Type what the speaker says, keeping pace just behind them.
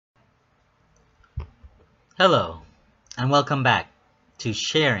Hello, and welcome back to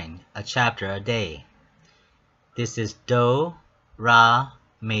Sharing a Chapter a Day. This is Do, Ra,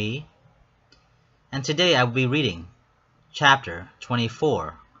 Me, and today I will be reading Chapter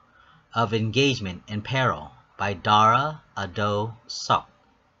 24 of Engagement in Peril by Dara, Odoe, Sok.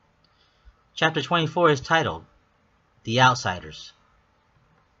 Chapter 24 is titled The Outsiders.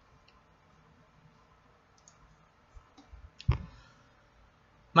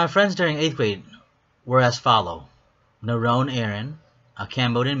 My friends during 8th grade were as follow: Naron Aaron, a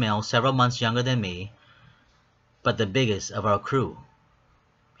Cambodian male several months younger than me, but the biggest of our crew.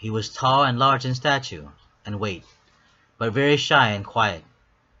 He was tall and large in stature and weight, but very shy and quiet,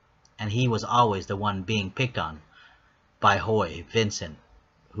 and he was always the one being picked on by Hoy Vincent,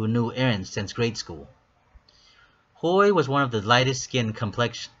 who knew Aaron since grade school. Hoy was one of the lightest skinned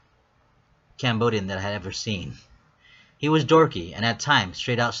complexion Cambodian that I had ever seen. He was dorky and at times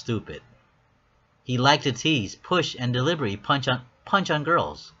straight out stupid. He liked to tease, push, and deliberately punch on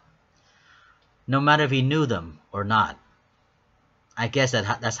girls, no matter if he knew them or not. I guess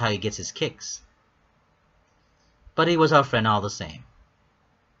that's how he gets his kicks. But he was our friend all the same.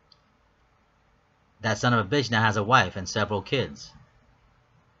 That son of a bitch now has a wife and several kids.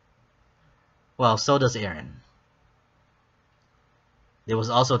 Well, so does Aaron. There was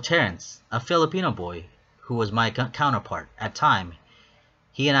also Terrence, a Filipino boy who was my counterpart. At time,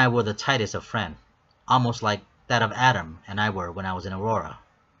 he and I were the tightest of friends, almost like that of Adam and I were when I was in Aurora.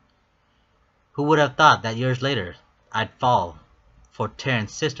 Who would have thought that years later I'd fall for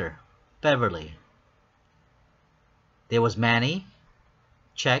Terrence's sister, Beverly? There was Manny,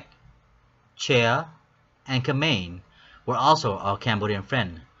 Czech, Chea, and Kamain were also our Cambodian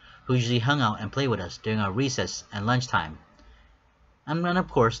friend, who usually hung out and played with us during our recess and lunchtime. And then, of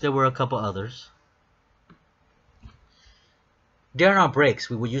course, there were a couple others. During our breaks,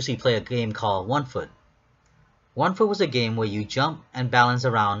 we would usually play a game called One Foot. One Foot was a game where you jump and balance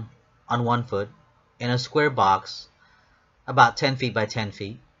around on one foot in a square box about 10 feet by 10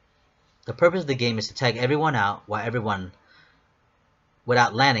 feet. The purpose of the game is to tag everyone out while everyone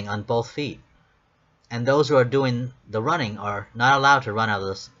without landing on both feet. And those who are doing the running are not allowed to run out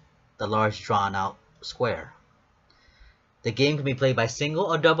of the large drawn out square. The game can be played by single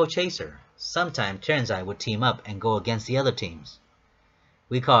or double chaser. Sometimes Terrence and I would team up and go against the other teams.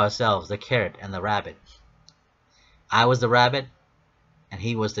 We call ourselves the carrot and the rabbit. I was the rabbit and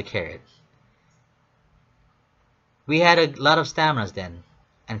he was the carrot. We had a lot of stamina then,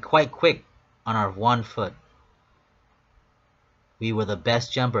 and quite quick on our one foot. We were the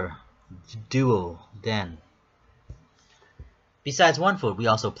best jumper duo then. Besides One Foot, we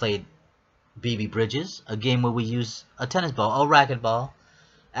also played BB Bridges, a game where we use a tennis ball or racquetball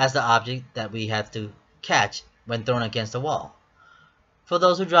as the object that we had to catch when thrown against the wall. For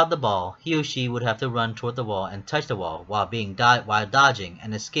those who dropped the ball, he or she would have to run toward the wall and touch the wall while dodging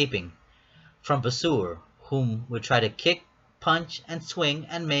and escaping from pursuer, whom would try to kick, punch, and swing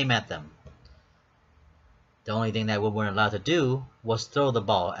and maim at them. The only thing that we weren't allowed to do was throw the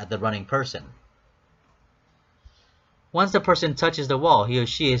ball at the running person. Once the person touches the wall, he or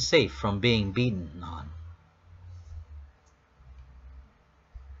she is safe from being beaten on.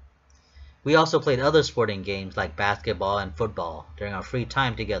 We also played other sporting games like basketball and football during our free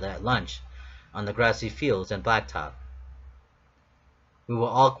time together at lunch on the grassy fields and blacktop. We were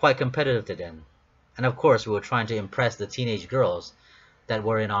all quite competitive then, and of course we were trying to impress the teenage girls that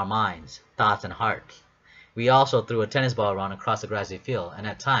were in our minds, thoughts, and hearts. We also threw a tennis ball around across the grassy field, and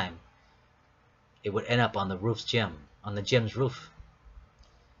at times it would end up on the gym's roof.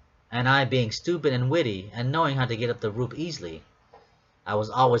 And I, being stupid and witty and knowing how to get up the roof easily, I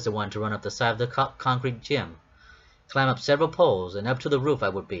was always the one to run up the side of the concrete gym, climb up several poles, and up to the roof I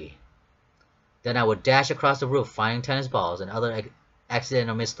would be. Then I would dash across the roof, finding tennis balls and other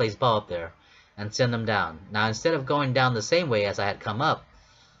accidental misplaced balls up there, and send them down. Now, instead of going down the same way as I had come up,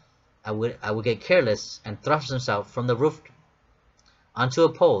 I would get careless and thrust myself from the roof onto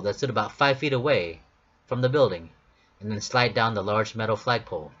a pole that stood about 5 feet away from the building, and then slide down the large metal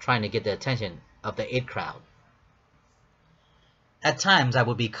flagpole, trying to get the attention of the 8th crowd. At times I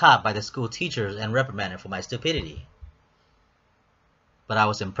would be caught by the school teachers and reprimanded for my stupidity. But I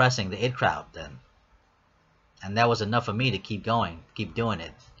was impressing the 8th crowd then, and that was enough for me to keep doing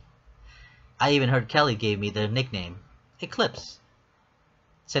it. I even heard Kelly gave me the nickname Eclipse,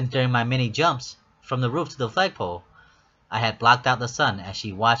 since during my many jumps from the roof to the flagpole, I had blocked out the sun as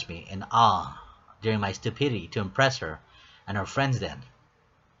she watched me in awe during my stupidity to impress her and her friends then,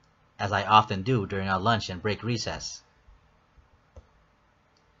 as I often do during our lunch and break recess.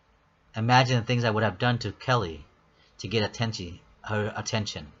 Imagine the things I would have done to Kelly to get her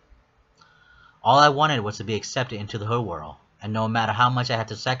attention. All I wanted was to be accepted into her world, and no matter how much I had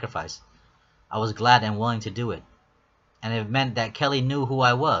to sacrifice, I was glad and willing to do it. And if it meant that Kelly knew who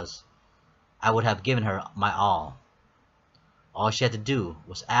I was, I would have given her my all. All she had to do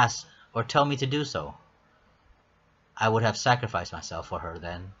was ask or tell me to do so. I would have sacrificed myself for her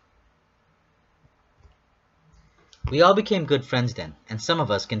then. We all became good friends then, and some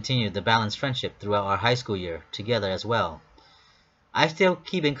of us continued the balanced friendship throughout our high school year together as well. I still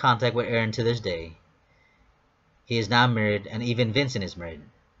keep in contact with Aaron to this day. He is now married, and even Vincent is married,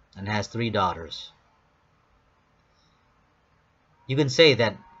 and has 3 daughters. You can say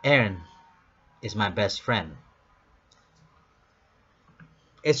that Aaron is my best friend.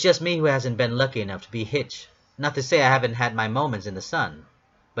 It's just me who hasn't been lucky enough to be hitched. Not to say I haven't had my moments in the sun,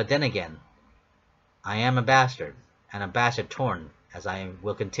 but then again, I am a bastard, and a bastard torn, as I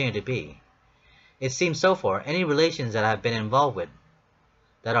will continue to be. It seems so far, any relations that I've been involved with,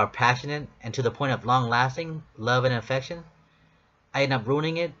 that are passionate and to the point of long-lasting love and affection, I end up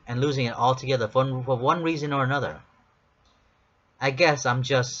ruining it and losing it altogether for one reason or another. I guess I'm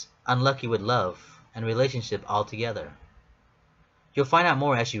just unlucky with love and relationship altogether. You'll find out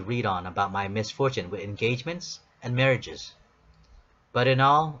more as you read on about my misfortune with engagements and marriages. But in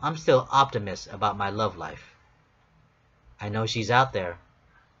all, I'm still optimist about my love life. I know she's out there.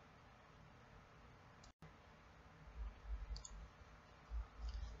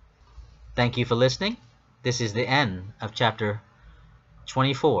 Thank you for listening. This is the end of chapter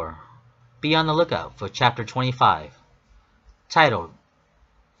 24. Be on the lookout for chapter 25, titled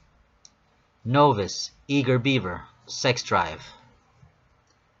Novice Eager Beaver Sex Drive.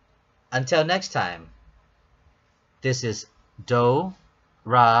 Until next time, this is Do,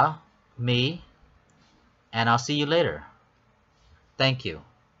 Ra, me, and I'll see you later. Thank you.